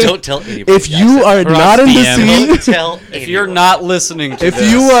 But don't tell anybody. If you are Brock's not in the DM. don't scene, tell If you're not listening to if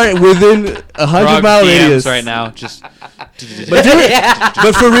this, you are within a 100-mile DMs radius, right now, just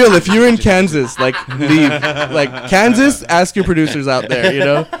But for real, if you're in Kansas, like leave. Like Kansas, ask your producers out there. You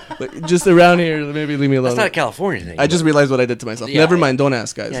know, like, just around here, maybe leave me alone. That's not a California thing. I just realized what I did to myself. Yeah, Never yeah. mind. Don't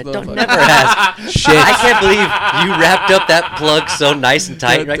ask, guys. Yeah, No, don't fuck. never ask. Shit. I can't believe you wrapped up that plug so nice and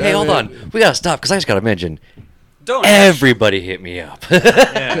tight. God You're like, hey, damn hold it. on. We gotta stop because I just gotta mention. Don't Everybody hit me up.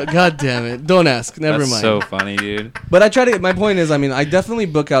 God damn it. Don't ask. Never That's mind. so funny, dude. But I try to. My point is, I mean, I definitely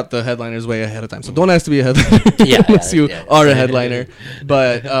book out the headliners way ahead of time. So don't ask to be a headliner Yeah, unless you yeah. are a headliner.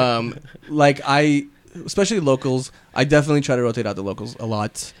 But like especially locals, I definitely try to rotate out the locals a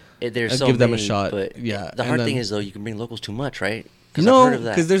lot. There's I'd so give them a many, shot. But Yeah, the and hard then- thing is though, you can bring locals too much, right? I've No, heard of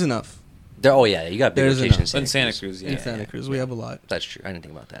that. because there's enough Oh yeah, you got big there's rotations In Santa Cruz, in yeah. Santa Cruz. We have a lot. That's true. I didn't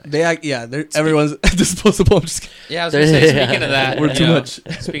think about that. Everyone's disposable. I'm just kidding. Yeah, I was gonna say. Speaking of that, We're you too know, much.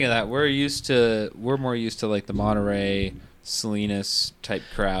 Speaking of that, we're more used to like the Monterey, Salinas type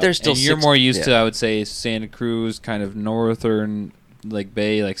crowd. There's still and you're six- more used to, yeah. I would say, Santa Cruz, kind of northern, like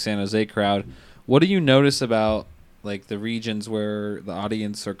Bay, like San Jose crowd. What do you notice about like the regions where the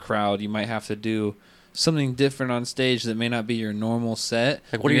audience or crowd you might have to do something different on stage that may not be your normal set?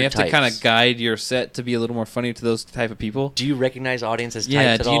 Like, what are you your have to kind types? of guide your set to be a little more funny to those type of people. Do you recognize audiences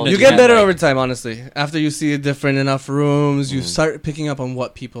Yeah, types do at you all? know- You Yeah, get better like- over time, honestly. After you see different enough rooms, you start picking up on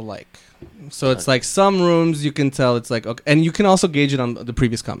what people like. So it's like some rooms you can tell it's like okay, and you can also gauge it on the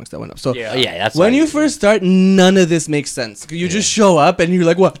previous comics that went up. So Yeah. Oh, yeah, that's when what you I- first start, none of this makes sense. You just show up and you're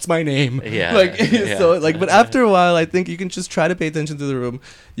like, "What's my name?" Yeah, like yeah. so. Like, but after a while, I think you can just try to pay attention to the room.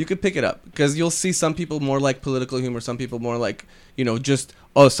 You can pick it up because you'll see some people more like political humor, some people more like just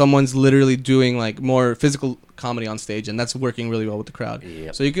someone's literally doing like more physical comedy on stage, and that's working really well with the crowd.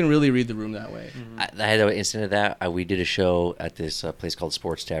 Yep. So you can really read the room that way. I had an incident of that. We did a show at this place called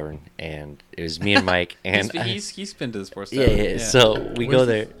Sports Tavern, and it was me and Mike. And He's been to the sports. yeah, Tavern, yeah. So we go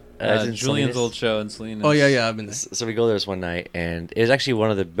there. it's in Julian's Salinas. old show in Salinas. Oh yeah, I've been there. So we go there this one night, and it was actually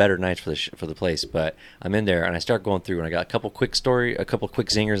one of the better nights for the place. But I'm in there, and I start going through, and I got a couple quick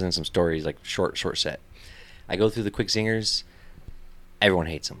zingers, and some stories like short set. I go through the quick zingers. Everyone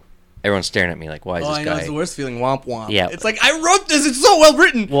hates them. Everyone's staring at me like, "Why is this I guy?" know it's the worst feeling. Womp womp. Yeah. It's like I wrote this. It's so well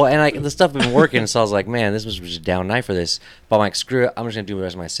written. Well, and the stuff had been working, so I was like, man, this was just a down night for this. But I'm like, screw it, I'm just gonna do the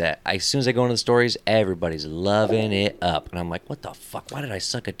rest of my set. As soon as I go into the stories, everybody's loving it up, and I'm like, what the fuck? Why did I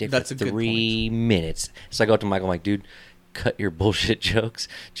suck a dick That's for a good 3 minutes? So I go up to Michael, I'm like, dude, cut your bullshit jokes.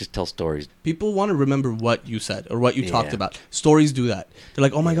 Just tell stories. People want to remember what you said or what you talked Yeah. about. Stories do that. They're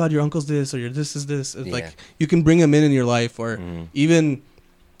like, oh my god, your uncle's this or your this is this. It's Yeah. like you can bring them in your life, or even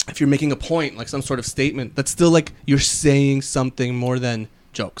if you're making a point, like some sort of statement, that's still like you're saying something more than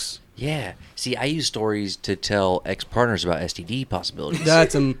jokes. Yeah. See, I use stories to tell ex-partners about STD possibilities.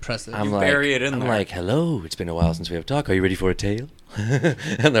 That's impressive. I'm You like, bury it in I'm there. like, hello, it's been a while since we have talked. Are you ready for a tale?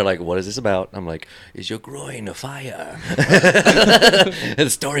 And they're like, what is this about? I'm like, is your groin afire? And the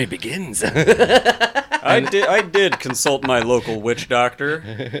story begins. I did consult my local witch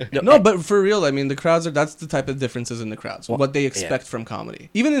doctor. No, but for real, I mean, the crowds that's the type of differences in the crowds. What they expect from comedy.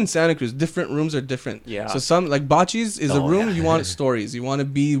 Even in Santa Cruz, different rooms are different. Yeah. So some, like Bocce's is a Oh, room yeah. you want stories. You want to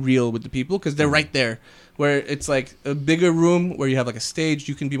be real with the people because they're right there. Where it's like a bigger room where you have like a stage,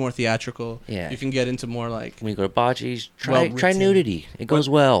 you can be more theatrical. Yeah. You can get into more like. When you go to Bocce's, try Well-written. nudity. It goes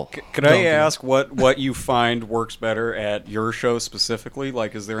well. Could I Don't do ask what you find works better at your show specifically?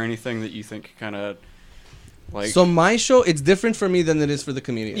 Like, is there anything that you think kind of like? So my show, it's different for me than it is for the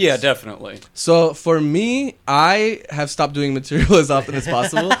comedians. Yeah, definitely. So for me, I have stopped doing material as often as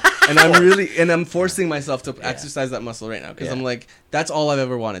possible, and I'm forcing myself to exercise that muscle right now because Yeah. I'm like, that's all I've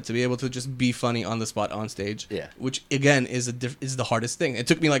ever wanted, to be able to just be funny on the spot on stage. Yeah. Which again is is the hardest thing. It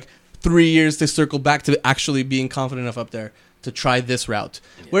took me like 3 years to circle back to actually being confident enough up there to try this route.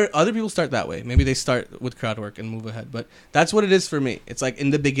 Where other people start that way. Maybe they start with crowd work and move ahead. But that's what it is for me. It's like in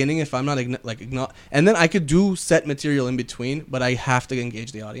the beginning, if I'm not and then I could do set material in between, but I have to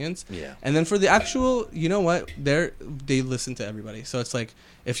engage the audience. Yeah. And then for the actual, you know what? They listen to everybody. So it's like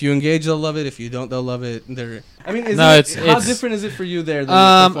if you engage, they'll love it. If you don't, they'll love it. I mean, No, how it's- different is it for you there? Than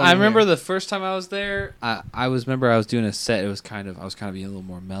I performing remember here? the first time I was there. I was doing a set. I was kind of being a little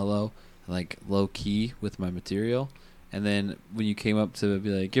more mellow, like low key with my material. And then when you came up to be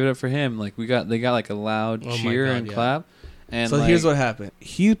like, give it up for him, like they got like a loud Oh my cheer God, and yeah. clap. And So like, here's what happened.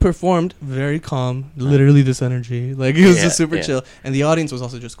 He performed very calm, literally this energy. Like he was Yeah, just super yeah. chill. And the audience was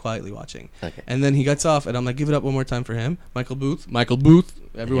also just quietly watching. Okay. And then he gets off and I'm like, give it up one more time for him. Michael Booth.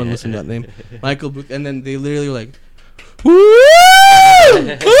 Everyone listen to that name. Michael Booth. And then they literally were like, woo! Woo!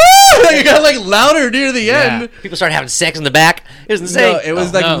 Like it got like louder near the Yeah. end. People started having sex in the back. It was insane. No, it was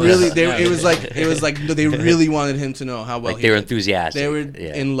Oh. like No. really. Yeah. It was like no, they really wanted him to know how well Like he they were did. enthusiastic. They were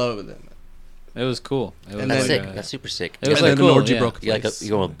Yeah. in love with him. It was cool. It was And That's then- sick. That's super sick. It was And like then the cool. orgy Yeah. broke You place. you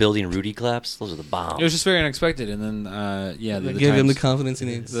going with building Rudy claps? Those are the bomb. It was just very unexpected, and then the Give him the times- confidence he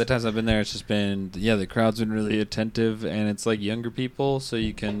needs. The times I've been there, it's just been the crowd's been really attentive, and it's like younger people, so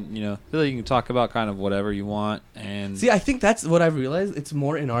you can feel like you can talk about kind of whatever you want. And See, I think that's what I've realized. It's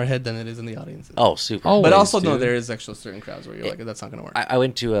more in our head than it is in the audiences. Oh, super. Oh, but always, also, no, dude. there is actual certain crowds where you're like, that's not gonna work. I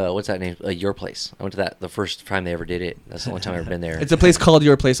went to what's that name? Your Place. I went to that the first time they ever did it. That's the only time I've ever been there. It's a place called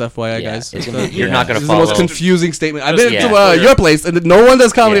Your Place, FYI, Yeah, guys. it's So- gonna be- you're not gonna This is the most follow- confusing statement. I've been Yeah. to Your Place, and no one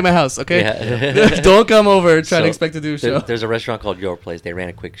does comedy Yeah. in my house. Okay, Yeah. don't come over and try to So, expect to do a show. There's a restaurant called Your Place. They ran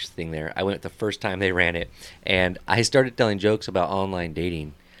a quick thing there. I went the first time they ran it, and I started telling jokes about online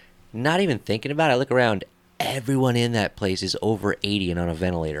dating. Not even thinking about it. I look around. Everyone in that place is over 80 and on a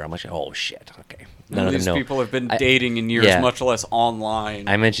ventilator. I'm like, oh shit. Okay. None of them These know. people have been I- dating in years, yeah. much less online.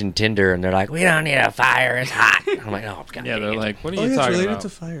 I mentioned Tinder, and they're like, "We don't need a fire. It's hot." I'm like, "Oh, God yeah, dang they're it." like, what are Oh, you yeah, it's talking related about? to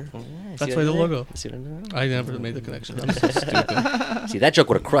fire. Yeah, That's see why what the I did? logo. See what I did? I never made the connection. I'm so stupid. See, that joke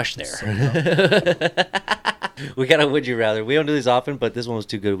would have crushed there. We got a would you rather. We don't do these often, but this one was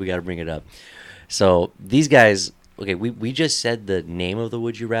too good. We got to bring it up. So these guys, okay, we just said the name of the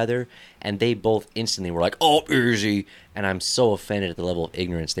would you rather, and they both instantly were like, "Oh, easy." And I'm so offended at the level of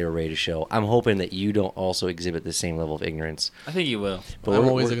ignorance they were ready to show. I'm hoping that you don't also exhibit the same level of ignorance. I think you will. But I'm we're,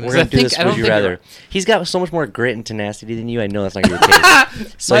 always we're, ignorant. we're gonna I do think- this I don't would you think rather. you're- He's got so much more grit and tenacity than you. I know that's not gonna be the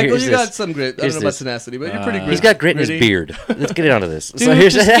case. So Michael, here's you this. got some grit. I Here's don't know about this. tenacity, but you're pretty gritty. He's got grit in his Gritty. beard. Let's get onto this.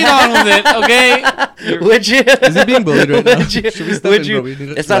 Dude, just get on with it, okay? Would you? Is he being bullied right now? Would you? Should we step Would in, you? bro? We need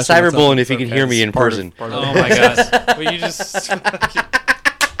to It's not smash him cyberbullying outside. if you can hear me in Part of- person. part of Oh the my process. god! Well, you just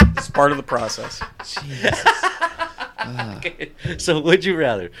It's part of the process. Okay. So would you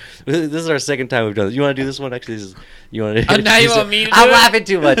rather? This is our second time we've done this. You want to do this one? Actually, this is you want to. now you want me to do I'm it? laughing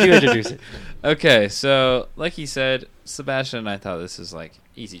too much. You introduce it. Okay, so like he said, Sebastian and I thought this is like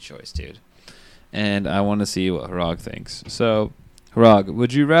easy choice, dude. And I want to see what Harag thinks. So, Harag,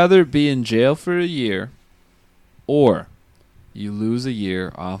 would you rather be in jail for a year or you lose a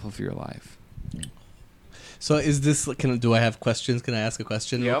year off of your life? So is this? Do I have questions? Can I ask a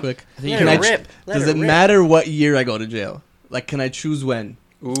question real Yep. quick? I think Let Can her I? rip. Let Does her it rip. matter what year I go to jail? Like, can I choose when?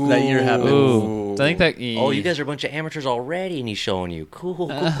 That year happens. Ooh. I think that. Oh, you guys are a bunch of amateurs already, and he's showing you. Cool, cool,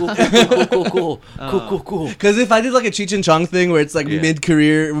 cool, cool, cool, cool, cool, cool. Because if I did like a Cheech and Chong thing where it's like Yeah.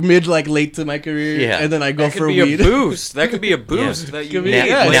 mid-career, like late to my career, Yeah. and then I go That for could be weed. a boost. That could be a boost that you Could be, Now- need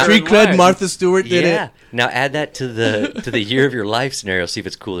yeah, now- street later in cred. life. Martha Stewart did Yeah. it. Now add that to the year of your life scenario. See if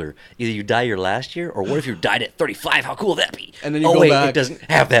it's cooler. Either you die your last year, or what if you died at 35? How cool would that be? And then you oh go wait, back. it doesn't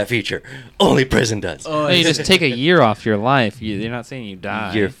have that feature. Only prison does. Oh, No, you just take a year off your life. You're not saying you die.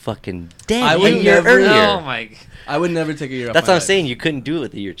 You're fucking dead. I a would year never- earlier. Oh my. I would never take a year off. That's my what I'm life. saying. You couldn't do it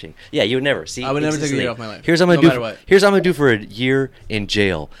with the year change. Yeah, you would never. See, I would never it's take a just year like- off my life. Here's what I'm gonna No do. matter For, what. here's what I'm gonna do for a year in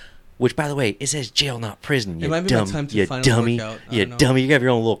jail. Which, by the way, it says jail, not prison. You It might be my dumb, time to you finally dummy, work out. I you don't know. dummy. You gotta have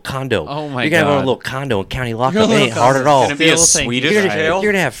your own little condo. Oh my You gotta have your own God. little condo in county Your lockup. own It ain't little hard condo. at all. Gonna be a Still think Swedish You're gonna, jail.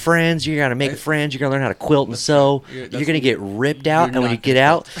 you're gonna have friends. You're gonna make friends. You're gonna learn how to quilt and sew. You're- You're gonna get ripped out, you're and when you not get gonna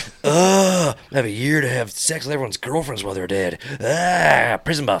out, I have a year to have sex with everyone's girlfriends while they're dead.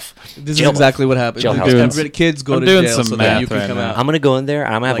 Prison buff. This Jail is exactly what happens. Jailhouse Everybody- buff. kids go I'm to doing jail some so that math you can right come now. out. I'm gonna go in there.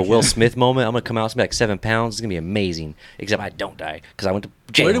 and I'm gonna have Like a Will him. Smith moment. I'm gonna come out. It's gonna be like 7 pounds. It's gonna be amazing. Except I don't die because I went to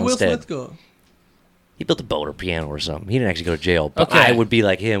jail Where did Will instead. Smith go? He built a boat or piano or something. He didn't actually go to jail, but Okay. I would be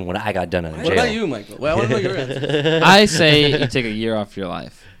like him when I got done out of jail. What about you, Michael? Well, what about your answer? I say you take a year off your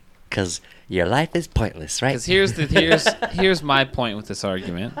life. Because your life is pointless, right? Because here's my point with this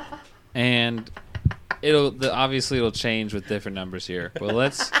argument, and obviously it'll change with different numbers here. But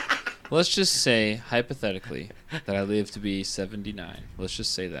let's just say hypothetically that I live to be 79. Let's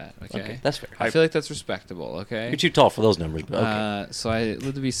just say that. Okay, That's fair. I feel like that's respectable. Okay. You're too tall for those numbers, but okay. So I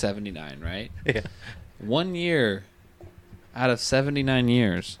live to be 79, right? Yeah. 1 year out of 79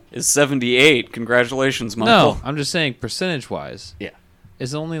 years. Is 78. Congratulations, Michael. No, I'm just saying percentage-wise. Yeah.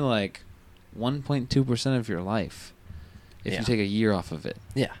 Is only like 1.2% of your life if Yeah. you take a year off of it.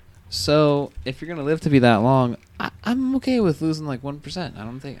 Yeah. So if you're gonna live to be that long, I'm okay with losing like 1%. I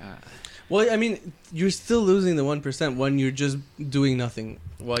don't think. Well, I mean, you're still losing the 1% when you're just doing nothing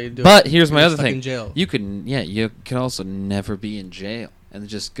while you're doing. But here's my you're other stuck thing. In jail. You can also never be in jail and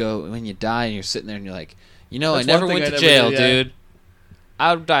just go when you die and you're sitting there and you're like, That's I never one thing went I to never jail, did, yeah. dude.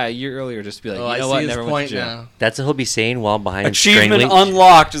 I would die a year earlier just to be like, Oh, you I know see what, his never went point to jail. now. That's what he'll be saying while I'm behind him Achievement strangling.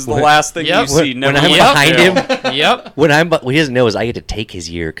 unlocked is the When- last thing Yep. you see. When Never I'm went behind to jail. him, Yep. what he doesn't know is I get to take his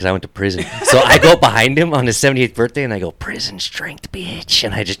year because I went to prison. So I go behind him on his 78th birthday and I go, prison strength, bitch.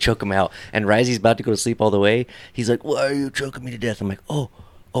 And I just choke him out. And Risey's about to go to sleep all the way. He's like, why are you choking me to death? I'm like, oh,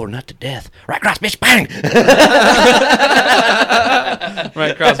 Oh, not to death. Right cross, bitch, bang!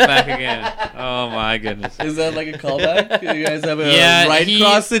 Right cross back again. Oh my goodness. Is that like a callback? You guys have a Yeah, right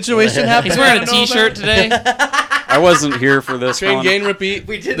cross situation happening? He's wearing I a don't know T-shirt about? today. I wasn't here for this Train, one. gain, repeat.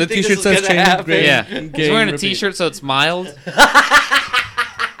 We didn't The think this T-shirt was says gonna train, happen. gain, Yeah. gain, He's wearing a repeat. T-shirt, so it's mild.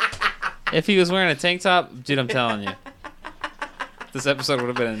 If he was wearing a tank top, dude, I'm telling you, this episode would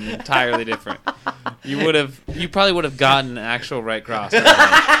have been entirely different. You probably would have gotten an actual right cross.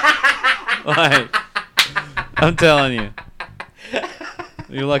 Like, I'm telling you.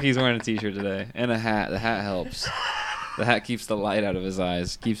 You're lucky he's wearing a T-shirt today. And a hat. The hat helps. The hat keeps the light out of his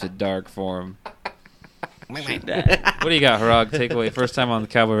eyes. Keeps it dark for him. What do you got, Harag? Takeaway. First time on the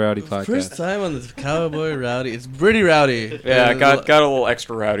Cowboy Rowdy podcast. First time on the Cowboy Rowdy. It's pretty rowdy. Yeah, I got a little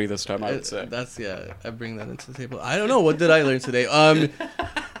extra rowdy this time, I would say. That's I bring that into the table. I don't know, what did I learn today?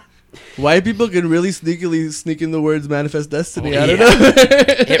 White people can really sneakily sneak in the words manifest destiny. Oh, I don't yeah. know.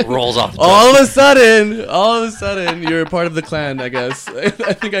 It rolls off the tongue. All of a sudden, you're a part of the clan, I guess. I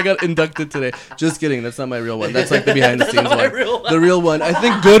think I got inducted today. Just kidding. That's not my real one. That's like the behind the scenes not my one. real one. The real one. I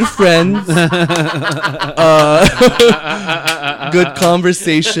think good friends, good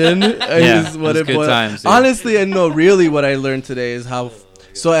conversation is what it's it good was. times, dude. Honestly, and no, really, what I learned today is how.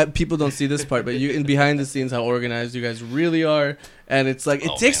 So people don't see this part, but you in behind the scenes, how organized you guys really are, and it's like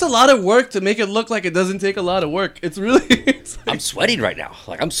it takes a lot of work to make it look like it doesn't take a lot of work. It's really. It's like, I'm sweating right now.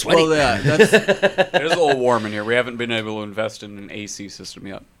 Like, I'm sweating. well, yeah, that's It is a little warm in here. We haven't been able to invest in an AC system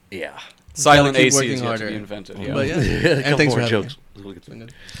yet. Yeah. Silent keep AC working is yet to harder. be invented. Yeah. But yeah, A and couple thanks for more having jokes. It's been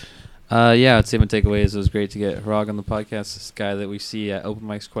good. Yeah, I'd say my takeaways. It was great to get Harag on the podcast. This guy that we see at open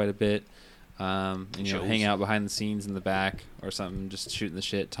mics quite a bit. And, hang out behind the scenes in the back or something, just shooting the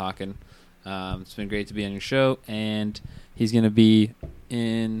shit, talking. It's been great to be on your show, and he's going to be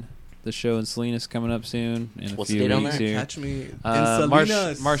in the show in Salinas coming up soon in What's a the few date on weeks that? here. Catch me in March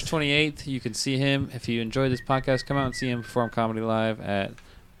Salinas. 28th. You can see him. If you enjoy this podcast, come out and see him perform comedy live at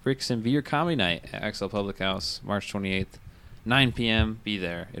Bricks and Beer Comedy Night at XL Public House, March 28th, 9 p.m. Be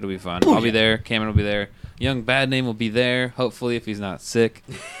there. It'll be fun. I'll be there. Cameron will be there. Young Bad Name will be there, hopefully, if he's not sick.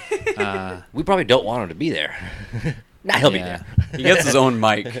 We probably don't want him to be there. Nah, he'll be Yeah. there. He gets his own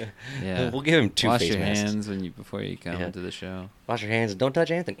mic. Yeah. We'll give him two Wash face your masks. hands before you come Yeah. to the show. Wash your hands and don't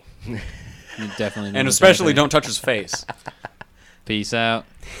touch Anthony. You definitely And know especially something. don't touch his face. Peace out.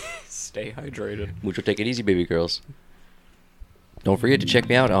 Stay hydrated. Mucho take it easy, baby girls. Don't forget to check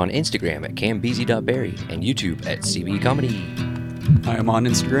me out on Instagram at cambeezy.berry and YouTube at CB Comedy. I am on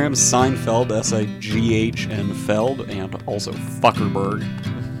Instagram, Seinfeld, SIGHN Feld, and also Fuckerberg.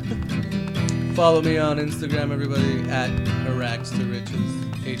 Follow me on Instagram, everybody, at Harags to Riches.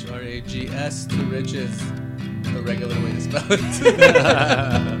 HRAGS to Riches. The regular way to spell it.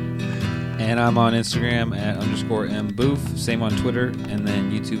 And I'm on Instagram at _mboof. Same on Twitter. And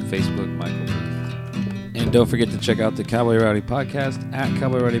then YouTube, Facebook, Michael Booth. And don't forget to check out the Cowboy Rowdy Podcast at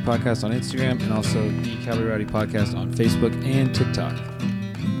Cowboy Rowdy Podcast on Instagram. And also the Cowboy Rowdy Podcast on Facebook and TikTok.